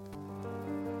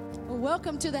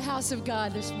Welcome to the house of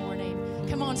God this morning.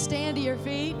 Come on, stand to your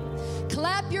feet.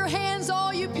 Clap your hands,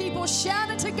 all you people.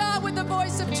 Shout it to God with the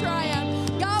voice of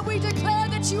triumph. God, we declare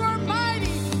that you are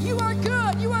mighty. You are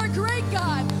good. You are a great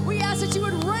God. We ask that you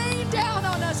would rain down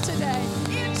on us today.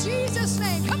 In Jesus'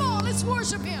 name. Come on, let's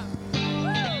worship him.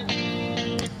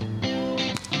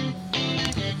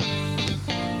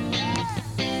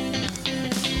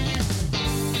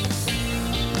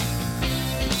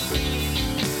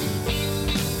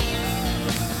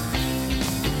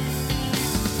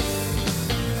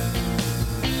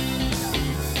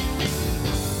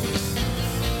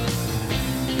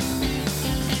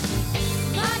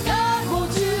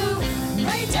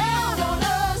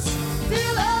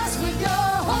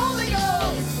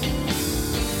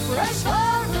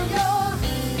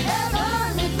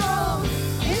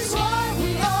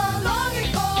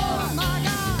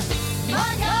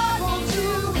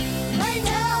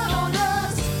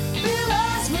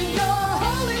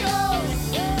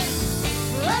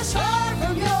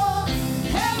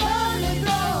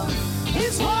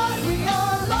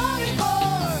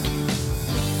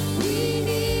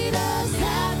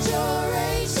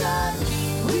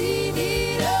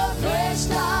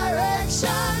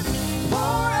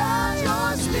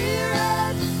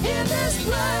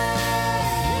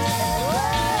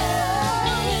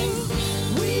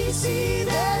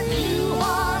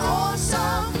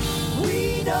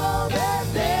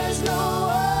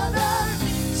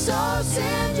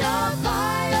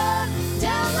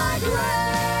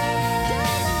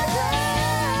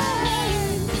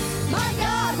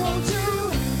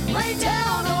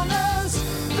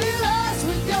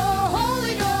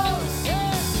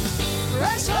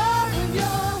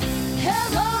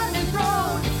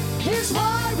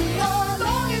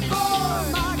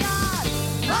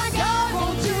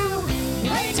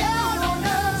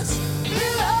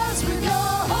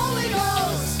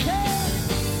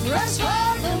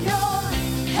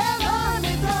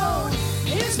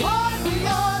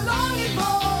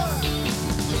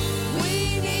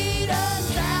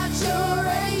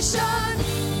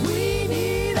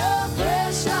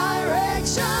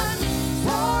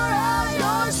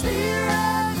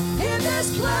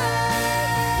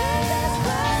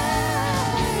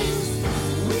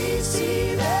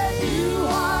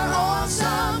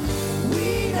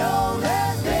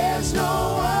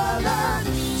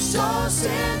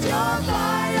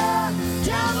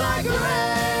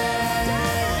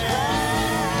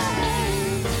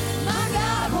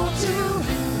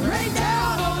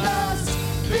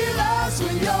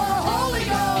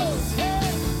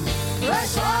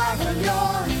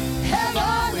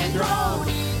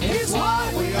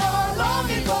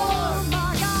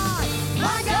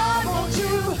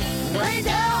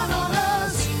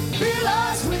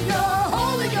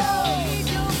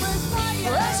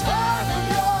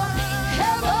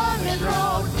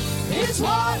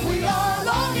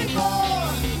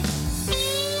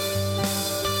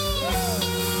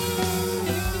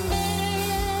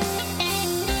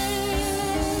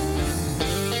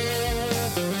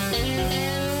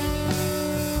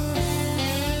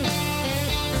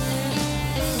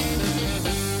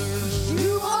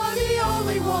 You are the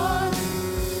only one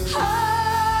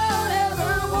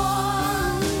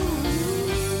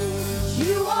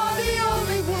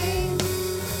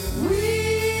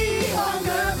we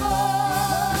hunger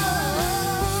for.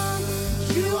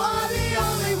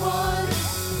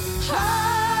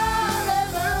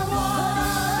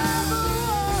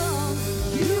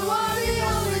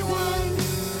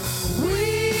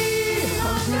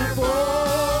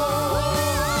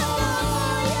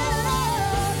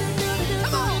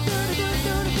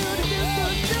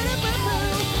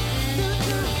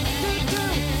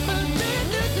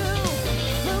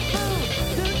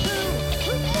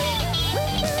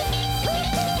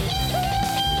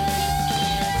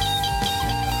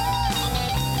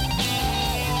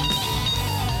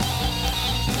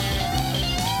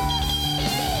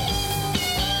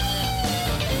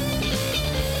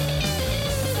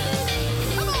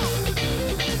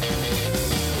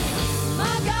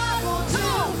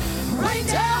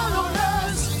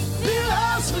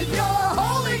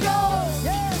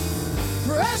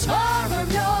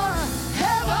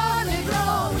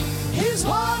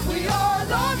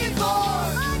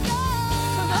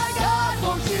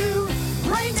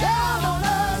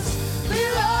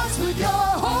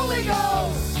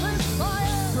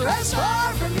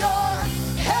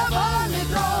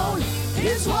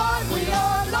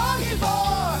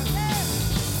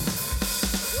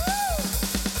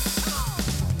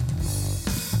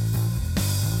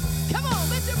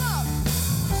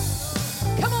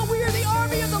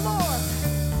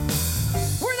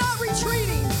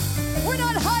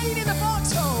 fighting in the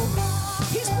foxhole.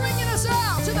 He's bringing us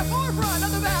out to the forefront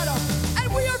of the battle,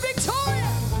 and we are victorious.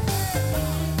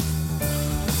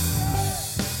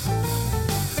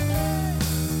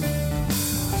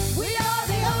 We are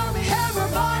the army and we're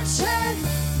marching.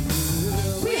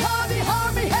 We are the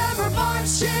army and we're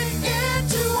marching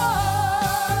into war.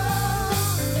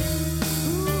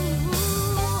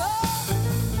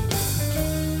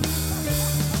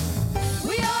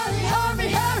 We are the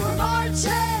army and we're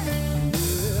marching.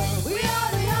 We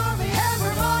are the army and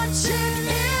we're marching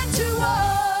into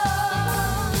war.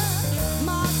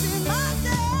 Marching,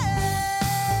 marching.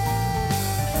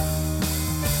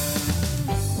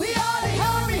 We are the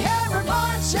army and we're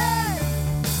marching.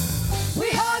 We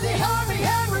are the army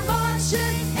and we're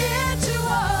marching into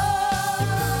war.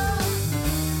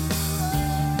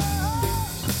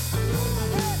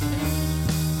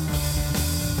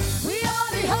 We are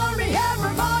the army and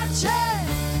we're marching.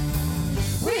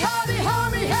 We are the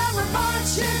army and we're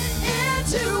marching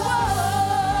into war.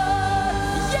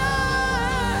 Yeah!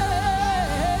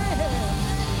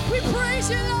 We praise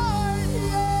you, Lord.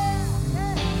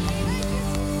 Yeah. Thank you.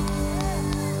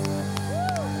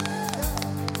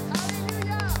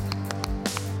 Hallelujah.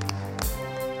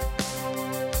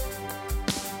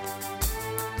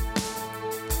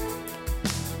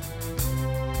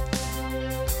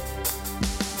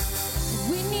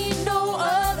 We need no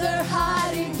other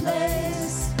hiding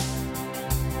place.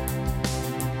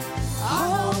 Our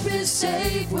hope is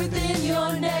safe within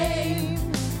your name.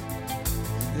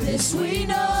 This we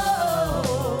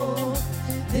know.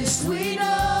 This we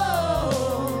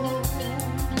know.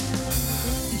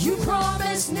 You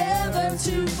promised never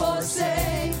to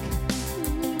forsake.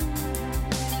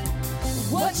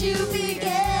 What you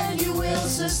began, you will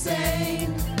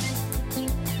sustain.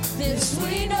 This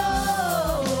we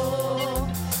know.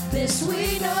 This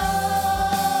we know.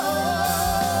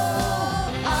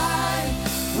 I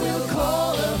will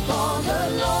call upon the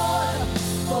Lord,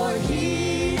 for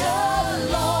He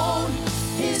alone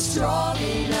is strong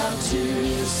enough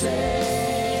to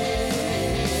save.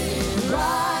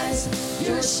 Rise,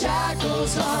 your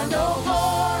shackles are no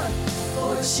more,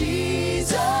 for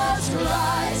Jesus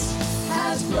Christ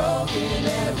has broken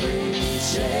every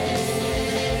chain.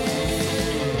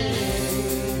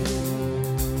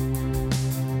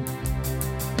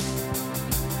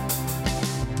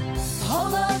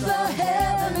 All of the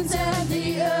heavens and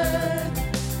the earth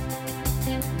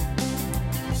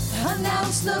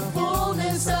announce the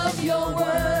fullness of your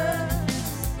word.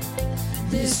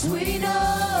 This we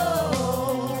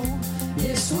know.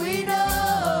 This we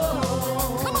know.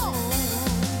 Come on.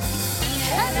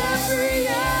 And every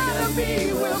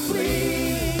enemy will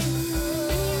flee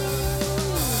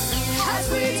as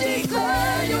we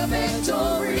declare your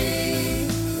victory.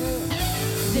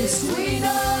 This we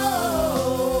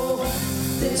know.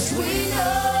 This we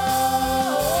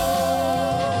know.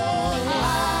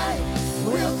 I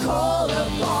will call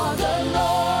upon the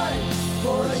Lord,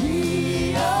 for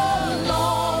He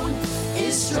alone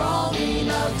is strong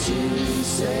enough to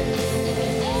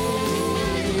save.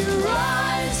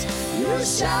 Rise, your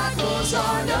shackles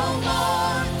are no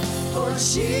more, for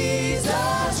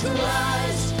Jesus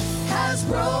Christ has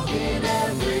broken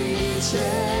every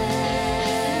chain.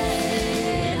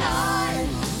 I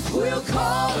will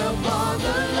call upon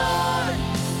the Lord,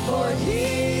 for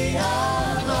He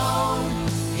alone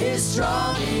is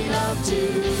strong enough to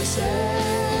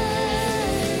save.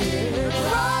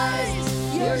 Rise,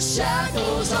 your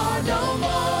shackles are no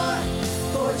more,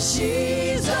 for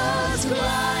Jesus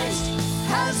Christ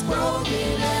has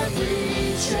broken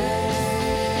every chain.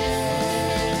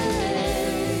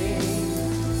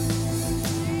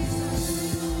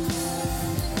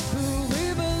 We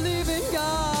believe in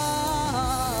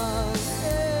God.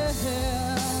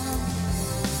 Yeah.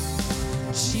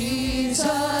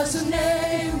 Jesus'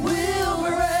 name will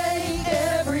break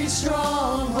every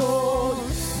stronghold.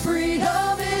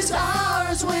 Freedom is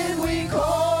ours when we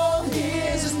call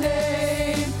His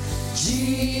name.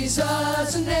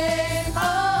 Jesus' name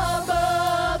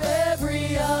above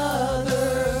every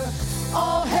other.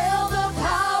 All hail the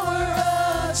power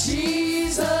of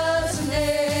Jesus'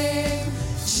 name.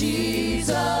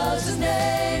 Jesus'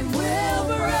 name will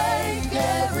break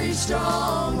every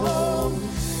stronghold.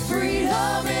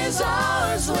 Freedom is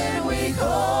ours when we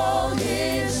call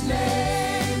His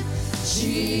name.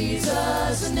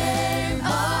 Jesus' name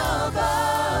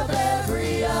above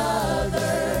every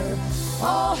other.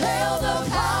 All hail the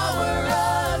power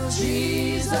of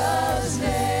Jesus'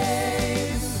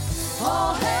 name.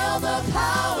 All hail the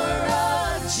power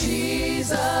of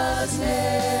Jesus'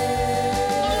 name.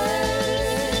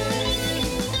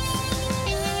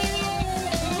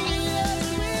 Yes,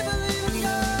 we believe in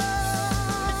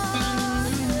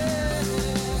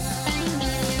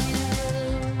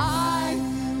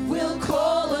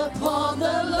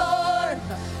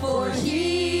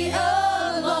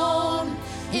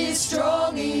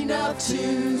enough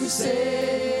to save.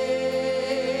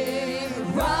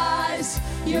 Rise,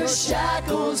 your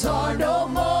shackles are no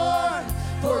more,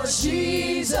 for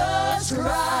Jesus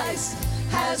Christ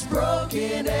has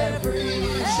broken every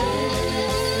chain.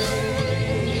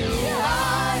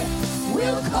 I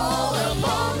will call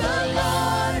upon the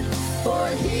Lord, for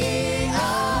He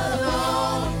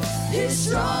alone is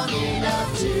strong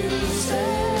enough to save.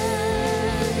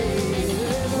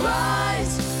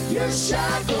 Rise, your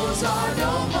shackles are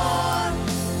no more,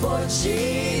 for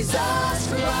Jesus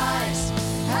Christ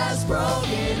has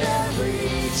broken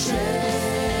every chain.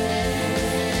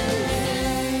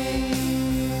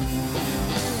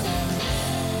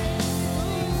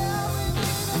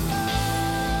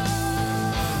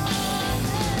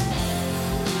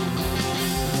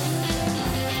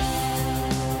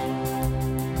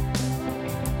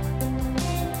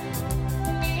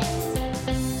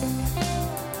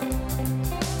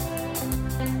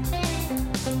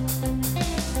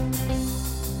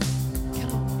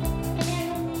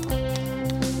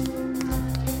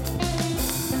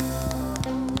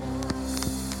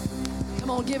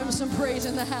 Give him some praise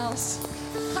in the house.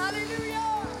 Hallelujah.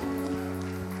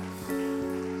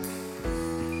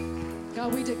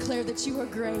 God, we declare that you are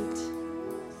great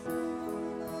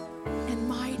and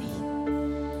mighty.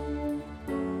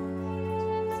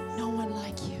 No one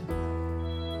like you.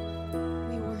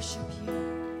 We worship you.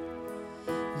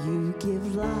 You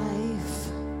give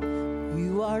life.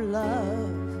 You are love.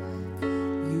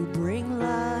 You bring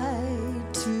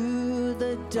light to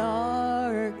the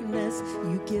darkness.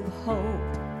 You give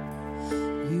hope.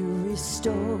 You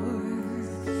restore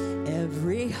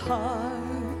every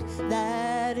heart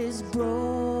that is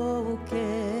broken.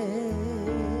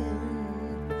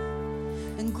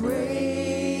 And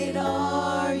great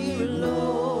are you, Lord.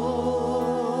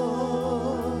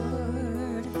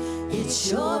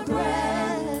 It's your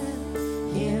breath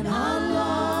in our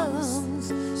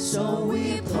lungs, so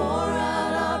we pour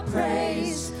out our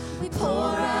praise. We pour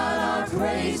out our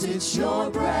praise. It's your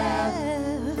breath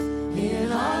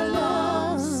in our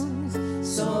lungs,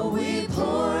 so we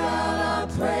pour out our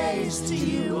praise to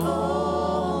you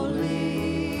only.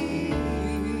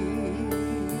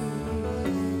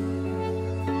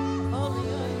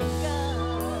 Holy are you, God.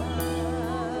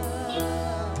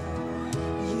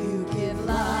 You give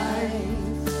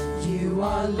life, you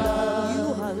are love, you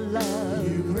are love.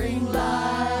 You bring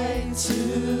light to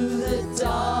the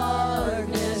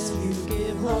darkness. You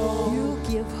give hope, you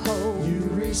give hope. You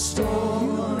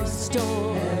restore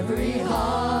every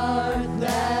heart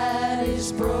that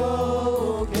is broken.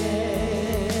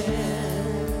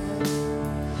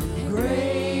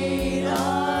 Great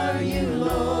are you,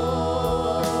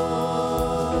 Lord.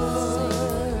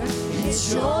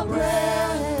 It's your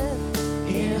breath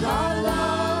in our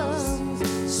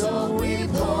lungs, so we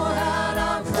pour out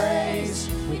our praise.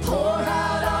 We pour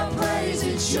out our praise.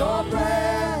 It's your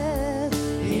breath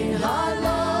in our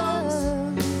lungs,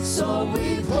 so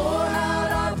we pour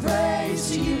out our praise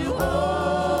to you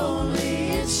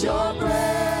only. It's your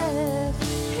breath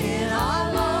in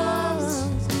our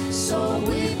lungs, so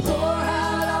we pour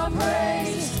out our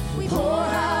praise. We pour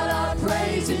out our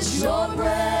praise. It's your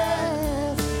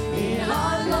breath in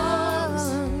our lungs,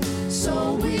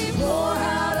 so we pour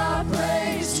out our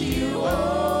praise to you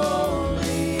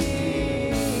only.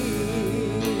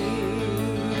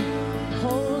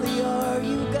 Holy are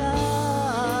you, God.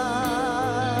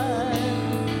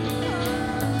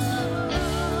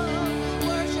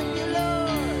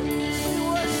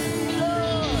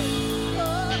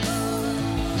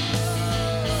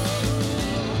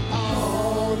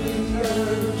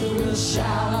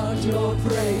 Shout your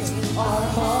praise, our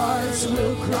hearts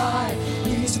will cry,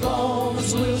 these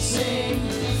bones will sing.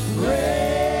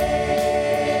 Great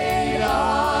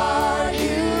are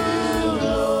you,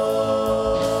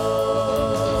 Lord.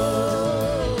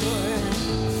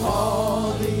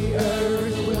 All the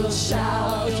earth will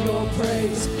shout your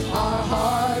praise, our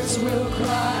hearts will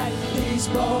cry, these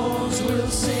bones will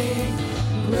sing.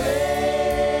 Great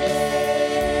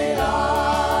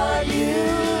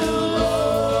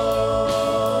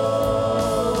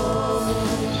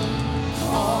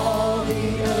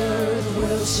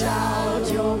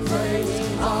shout your praise,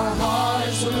 our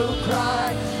hearts will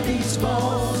cry, these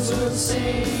bones will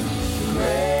sing.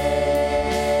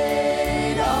 Great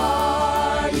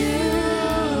are you,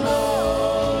 Lord.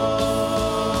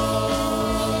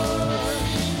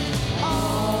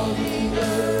 All the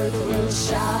earth will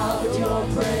shout your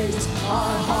praise,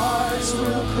 our hearts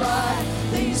will cry,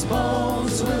 these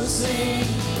bones will sing.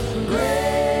 Great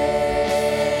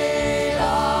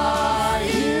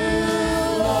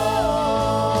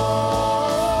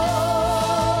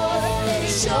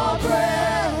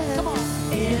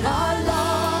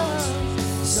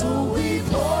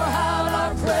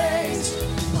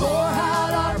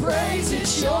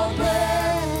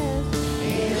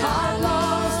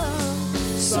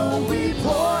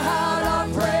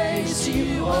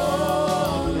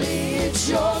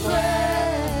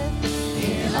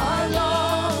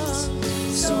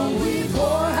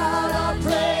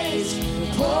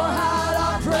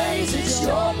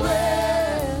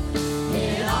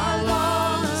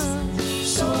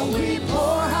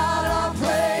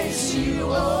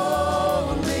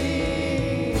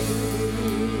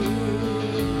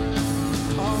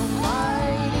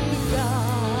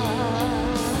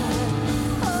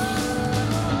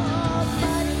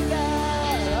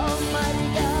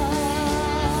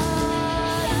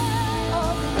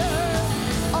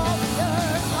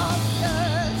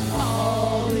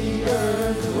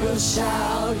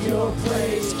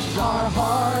our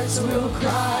hearts will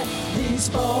cry, these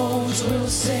bones will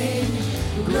sing.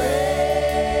 Great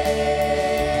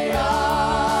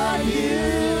are you,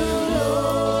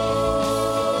 Lord.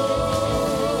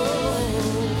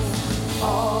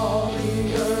 All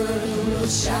the earth will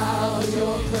shout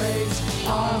your praise.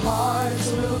 Our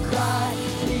hearts will cry,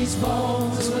 these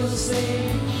bones will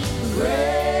sing.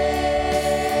 Great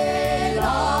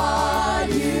are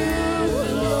you,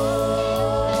 Lord.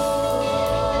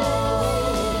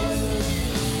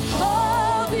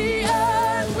 All the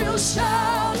earth will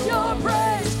shout your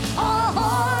praise. Our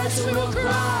hearts will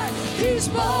cry, these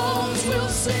bones will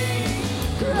sing.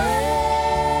 Great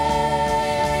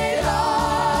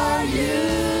are you,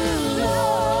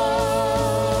 Lord.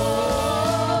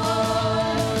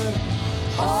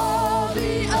 All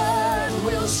the earth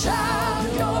will shout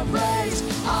your praise.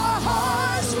 Our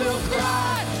hearts will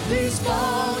cry, these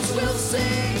bones will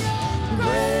sing.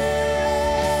 Great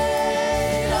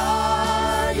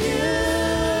are you,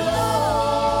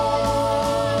 Lord.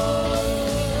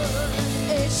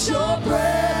 It's your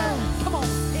breath, come on,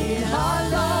 in our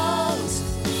lungs.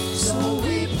 So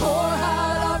we pour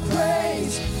out our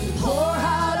praise. We pour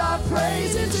out our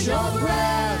praise. It's your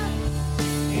breath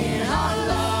in our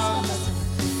lungs.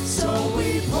 So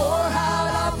we pour out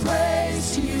our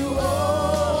praise to you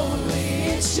only.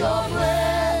 It's your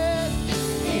breath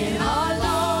in our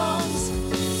lungs.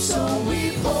 So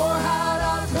we pour out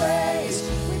our praise.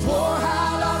 We pour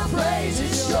out our praise.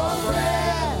 It's your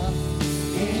breath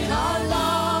in our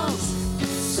lungs.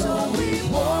 So we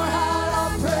pour out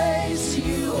our praise to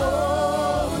you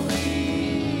only.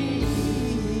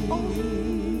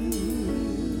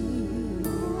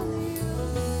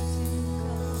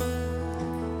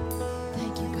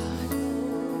 Thank you, God.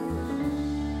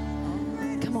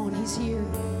 Come on, he's here.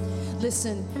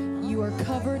 Listen, you are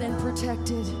covered and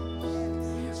protected.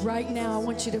 Right now, I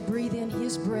want you to breathe in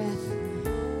his breath.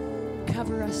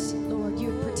 Cover us, Lord.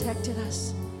 You have protected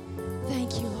us.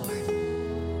 Thank you,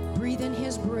 Lord. Breathe in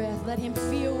his breath. Let him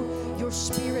feel your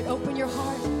spirit. Open your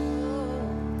heart.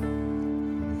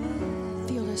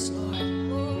 Feel us, Lord.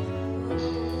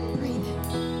 Breathe in.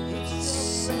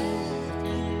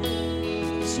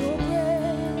 It's your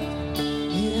breath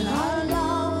in our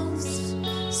lungs.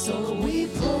 So we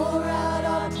pour out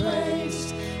our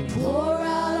praise. Pour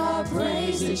out our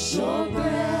praise. It's your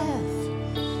breath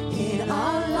in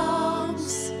our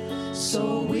lungs.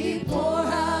 So we pour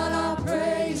out our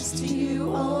praise to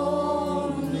you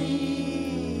only.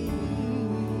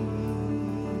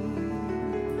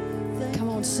 Come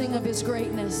on, sing of his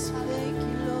greatness. Thank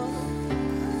you, Lord.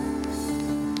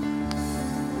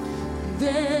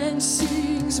 Then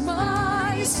sings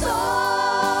my soul,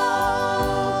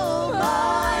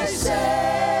 my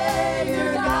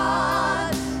Savior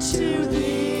God, to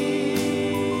thee.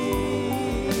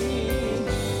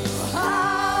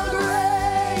 How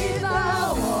great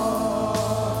thou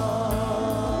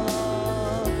art!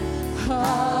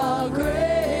 How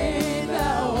great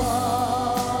thou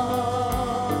art!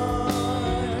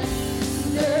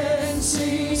 Then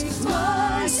sings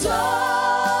my soul,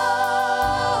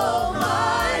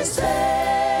 my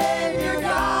Savior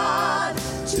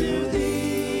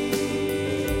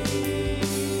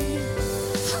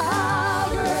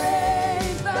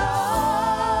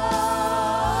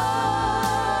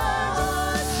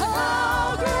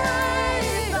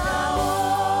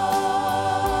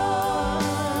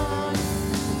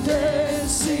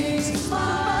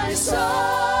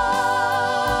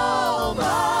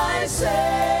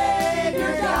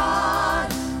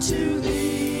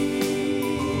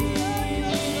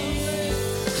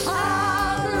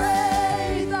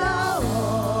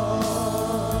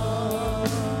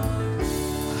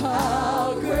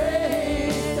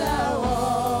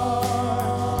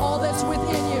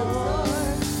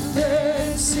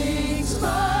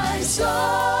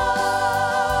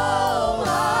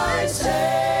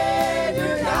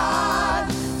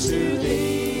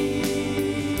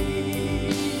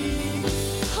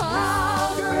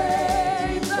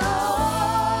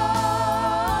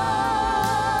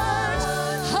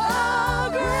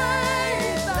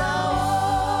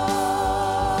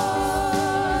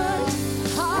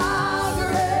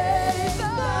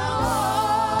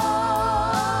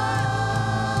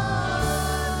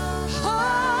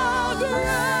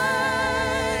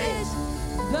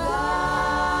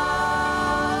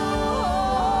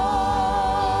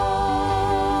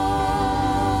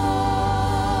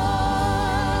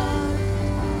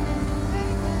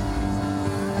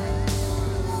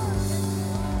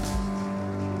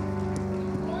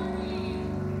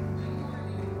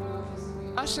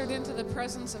ushered into the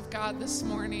presence of God this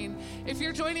morning. If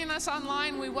you're joining us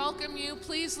online, we welcome you.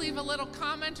 Please leave a little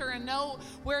comment or a note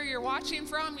where you're watching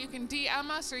from. You can DM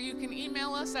us or you can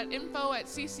email us at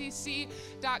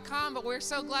info@ccc.com, but we're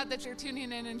so glad that you're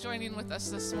tuning in and joining with us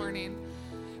this morning.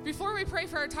 Before we pray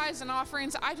for our tithes and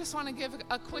offerings, I just want to give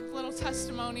a quick little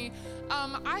testimony.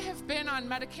 I have been on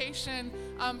medication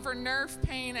for nerve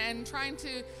pain and trying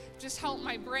to just help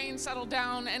my brain settle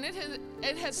down, and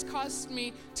it has caused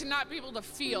me to not be able to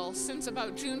feel since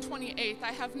about June 28th.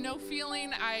 I have no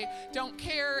feeling. I don't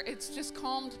care. It's just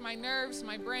calmed my nerves,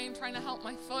 my brain, trying to help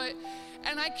my foot.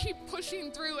 And I keep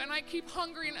pushing through, and I keep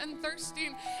hungering and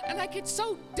thirsting, and I get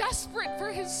so desperate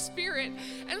for his spirit.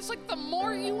 And it's like the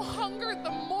more you hunger, the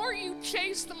more you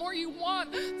chase, the more you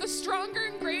want, the stronger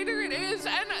and greater it is.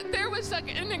 And there was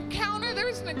like an encounter, there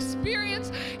was an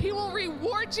experience. He will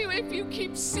reward you if you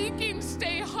keep seeking,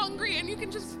 stay hungry, and you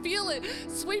can just feel it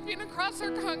sweeping across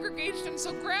our congregation.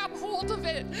 So grab hold of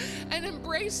it and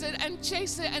embrace it and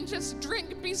chase it and just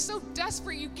drink. Be so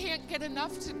desperate you can't get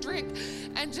enough to drink,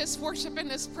 and just worship in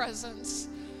his presence.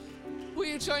 Will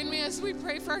you join me as we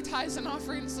pray for our tithes and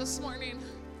offerings this morning?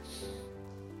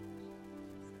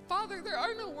 Father, there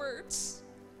are no words,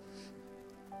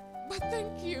 but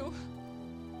thank you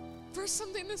for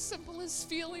something as simple as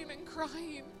feeling and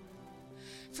crying,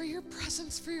 for your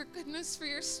presence, for your goodness, for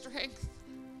your strength.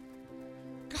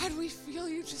 God, we feel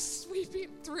you just sweeping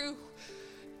through.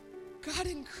 God,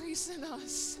 increase in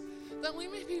us that we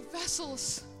may be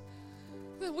vessels,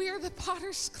 that we are the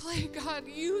potter's clay. God,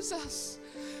 use us.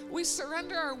 We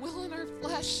surrender our will and our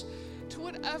flesh to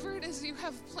whatever it is you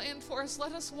have planned for us.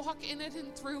 Let us walk in it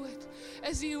and through it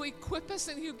as you equip us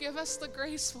and you give us the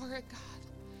grace for it, God.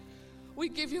 We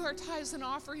give you our tithes and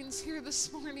offerings here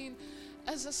this morning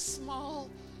as a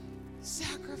small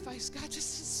sacrifice, God,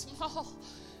 just a small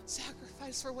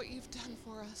sacrifice for what you've done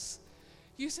for us.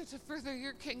 Use it to further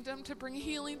your kingdom, to bring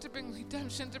healing, to bring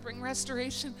redemption, to bring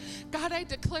restoration. God, I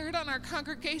declare it on our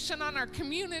congregation, on our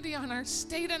community, on our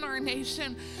state and our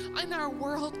nation, in our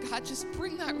world. God, just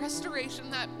bring that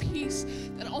restoration, that peace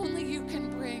that only you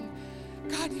can bring.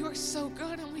 God, you are so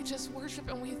good, and we just worship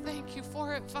and we thank you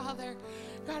for it, Father.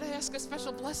 God, I ask a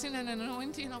special blessing and an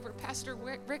anointing over Pastor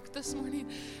Rick this morning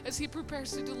as he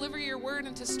prepares to deliver your word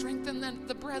and to strengthen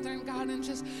the brethren, God, and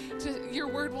just your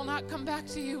word will not come back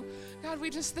to you. God, we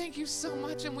just thank you so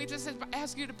much, and we just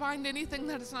ask you to bind anything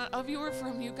that is not of you or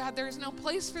from you. God, there is no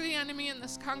place for the enemy in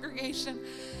this congregation.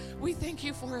 We thank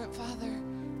you for it, Father.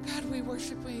 God, we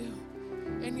worship you.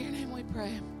 In your name we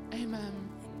pray. Amen.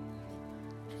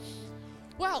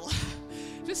 Well,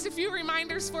 just a few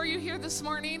reminders for you here this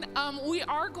morning. We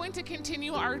are going to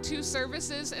continue our 2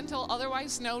 services until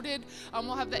otherwise noted.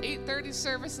 We'll have the 8:30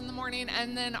 service in the morning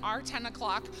and then our 10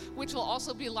 o'clock, which will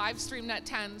also be live streamed at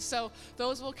 10. So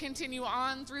those will continue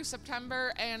on through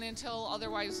September and until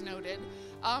otherwise noted.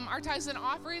 Our tithes and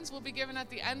offerings will be given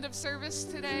at the end of service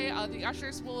today. The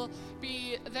ushers will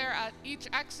be there at each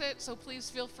exit, so please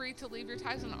feel free to leave your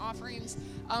tithes and offerings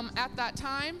at that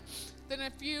time. Then a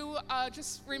few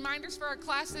just reminders for our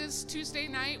classes. Tuesday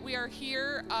night, we are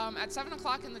here at 7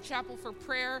 o'clock in the chapel for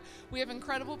prayer. We have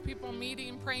incredible people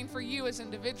meeting, praying for you as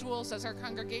individuals, as our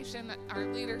congregation, our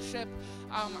leadership,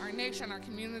 our nation, our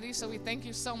community. So we thank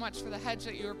you so much for the hedge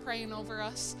that you are praying over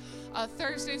us.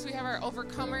 Thursdays, we have our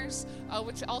Overcomers,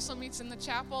 which also meets in the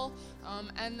chapel.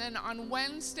 And then on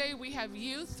Wednesday, we have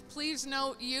youth. Please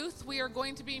note, youth, we are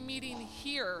going to be meeting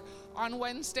here on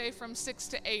Wednesday from 6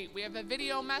 to 8. We have a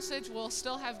video message. We'll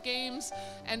still have games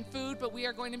and food, but we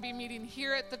are going to be meeting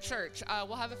here at the church.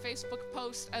 We'll have a Facebook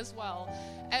post as well.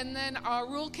 And then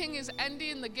Rule King is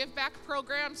ending the Give Back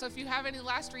program, so if you have any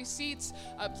last receipts,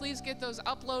 please get those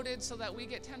uploaded so that we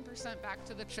get 10% back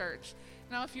to the church.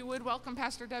 Now, if you would, welcome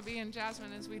Pastor Debbie and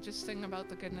Jasmine as we just sing about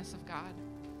the goodness of God.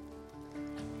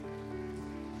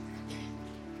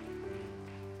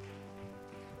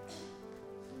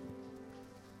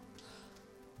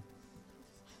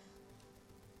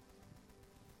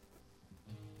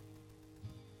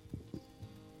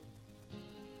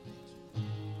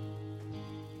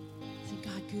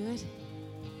 Good.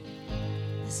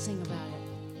 Let's sing about it.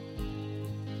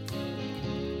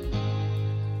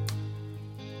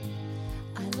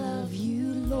 I love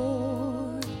you,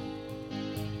 Lord.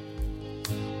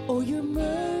 Oh, your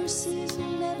mercies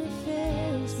never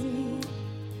fails me.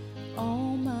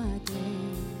 All my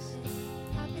days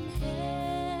I've been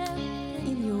held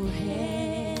in your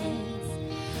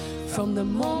hands. From the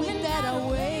moment that I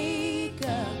wake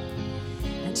up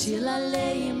until I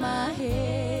lay my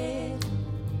head,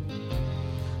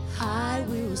 I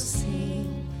will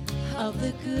sing of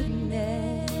the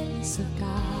goodness of God.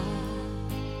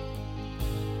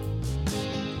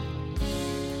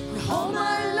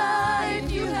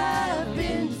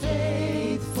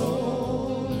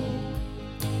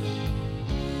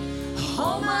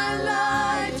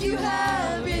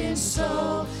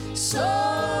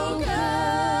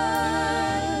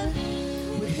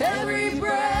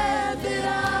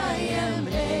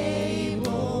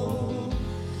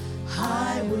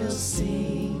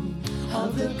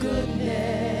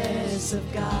 goodness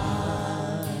of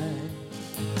God.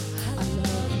 I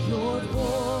love your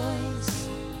voice.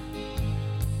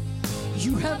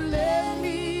 You have led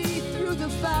me through the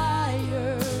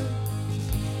fire.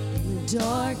 In the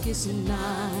darkest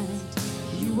night,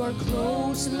 you are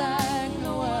close like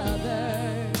no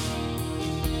other.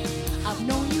 I've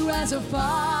known you as a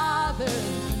father.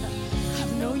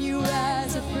 I've known you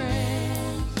as a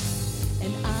friend.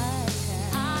 And I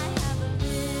have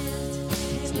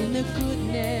lived in the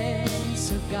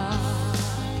goodness of God.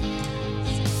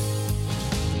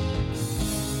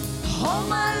 All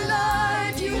my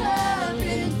life you have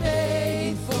been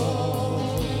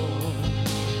faithful.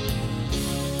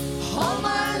 All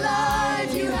my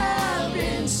life you have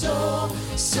been so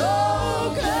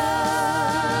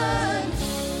good.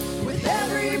 With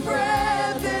every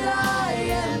breath that I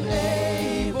am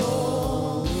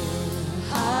able,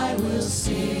 I will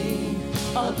sing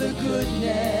of the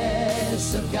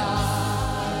goodness of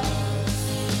God.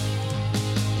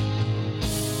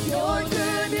 Your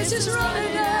goodness is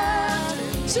running after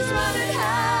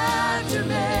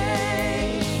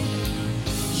me.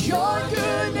 Your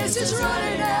goodness is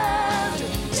running after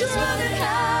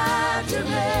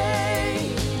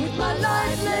me. With my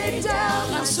life laid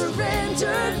down, I'm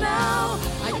surrendered now.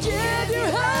 I give you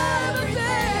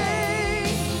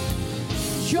everything.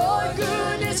 Your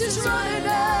goodness is running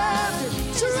after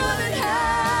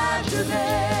me.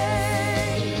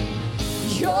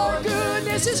 Your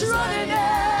goodness is running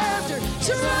after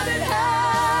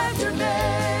me.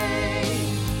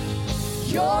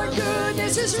 Your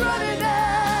goodness is running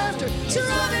after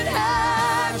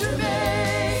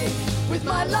me. With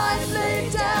my life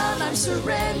laid down, I'm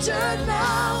surrendered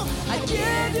now. I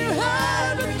give you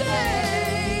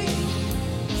everything.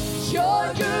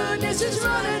 Your goodness is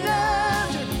running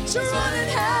after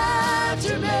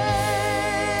me.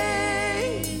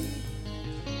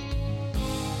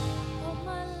 All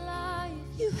my life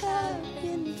you have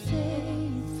been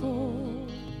faithful.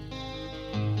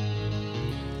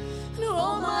 And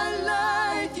all my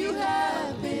life you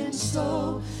have been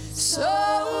so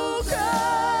good.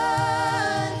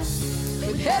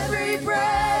 With every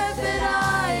breath that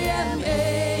I am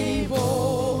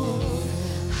able,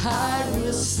 I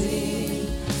will sing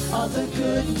of the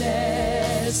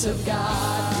goodness of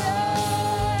God.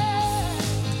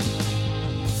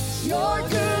 Your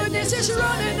goodness is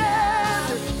running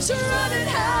after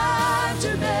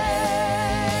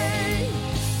me.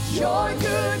 Your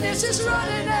goodness is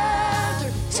running after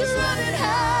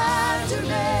me.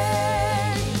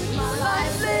 With my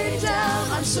life laid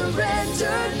down, I'm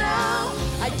surrendered now.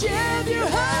 I give you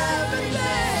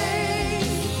everything.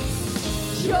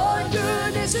 Your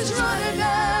goodness is running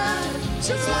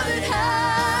after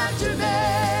me.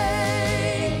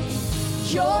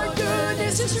 Your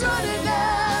goodness is running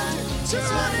after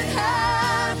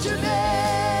me.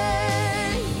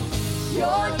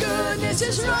 Your goodness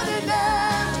is running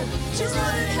after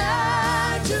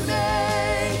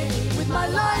me. With my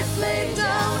life laid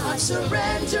down, I'm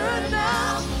surrendered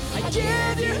now. I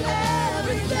give you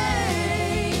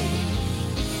everything.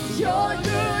 Your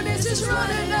goodness is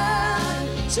running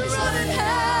after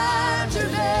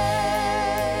me.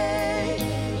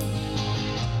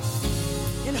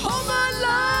 And all my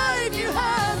life you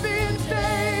have been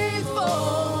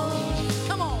faithful.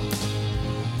 Come on.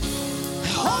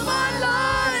 All my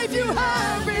life you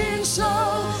have been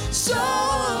so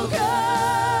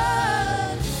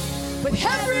good. With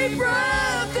every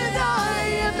breath that I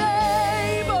am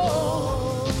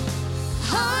able,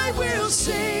 I will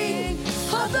sing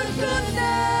of the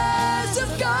goodness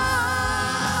of God.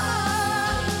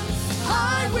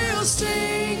 I will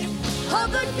sing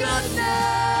of the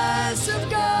goodness of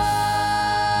God.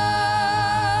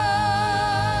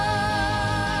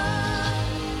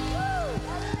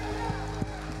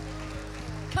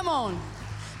 Come on.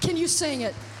 Can you sing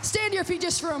it? Stand to your feet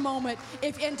just for a moment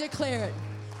and declare it.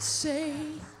 Say,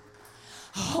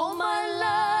 all my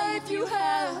life you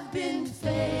have been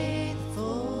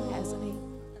faithful. Hasn't he?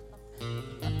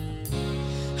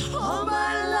 All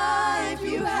my life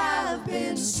you have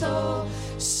been so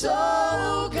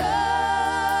good.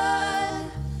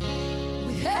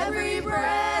 With every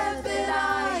breath that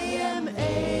I am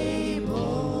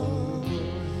able,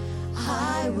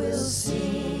 I will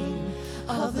sing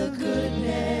of the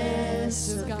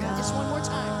goodness of God. Just one more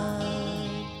time.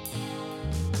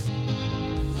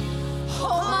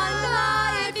 All my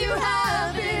life you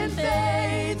have been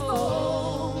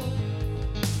faithful.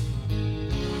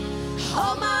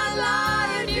 All my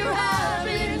life you have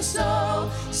been so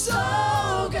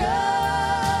good.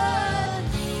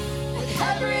 With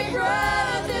every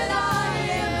breath that I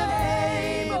am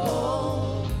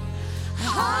able,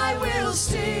 I will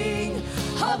sing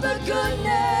of the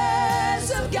goodness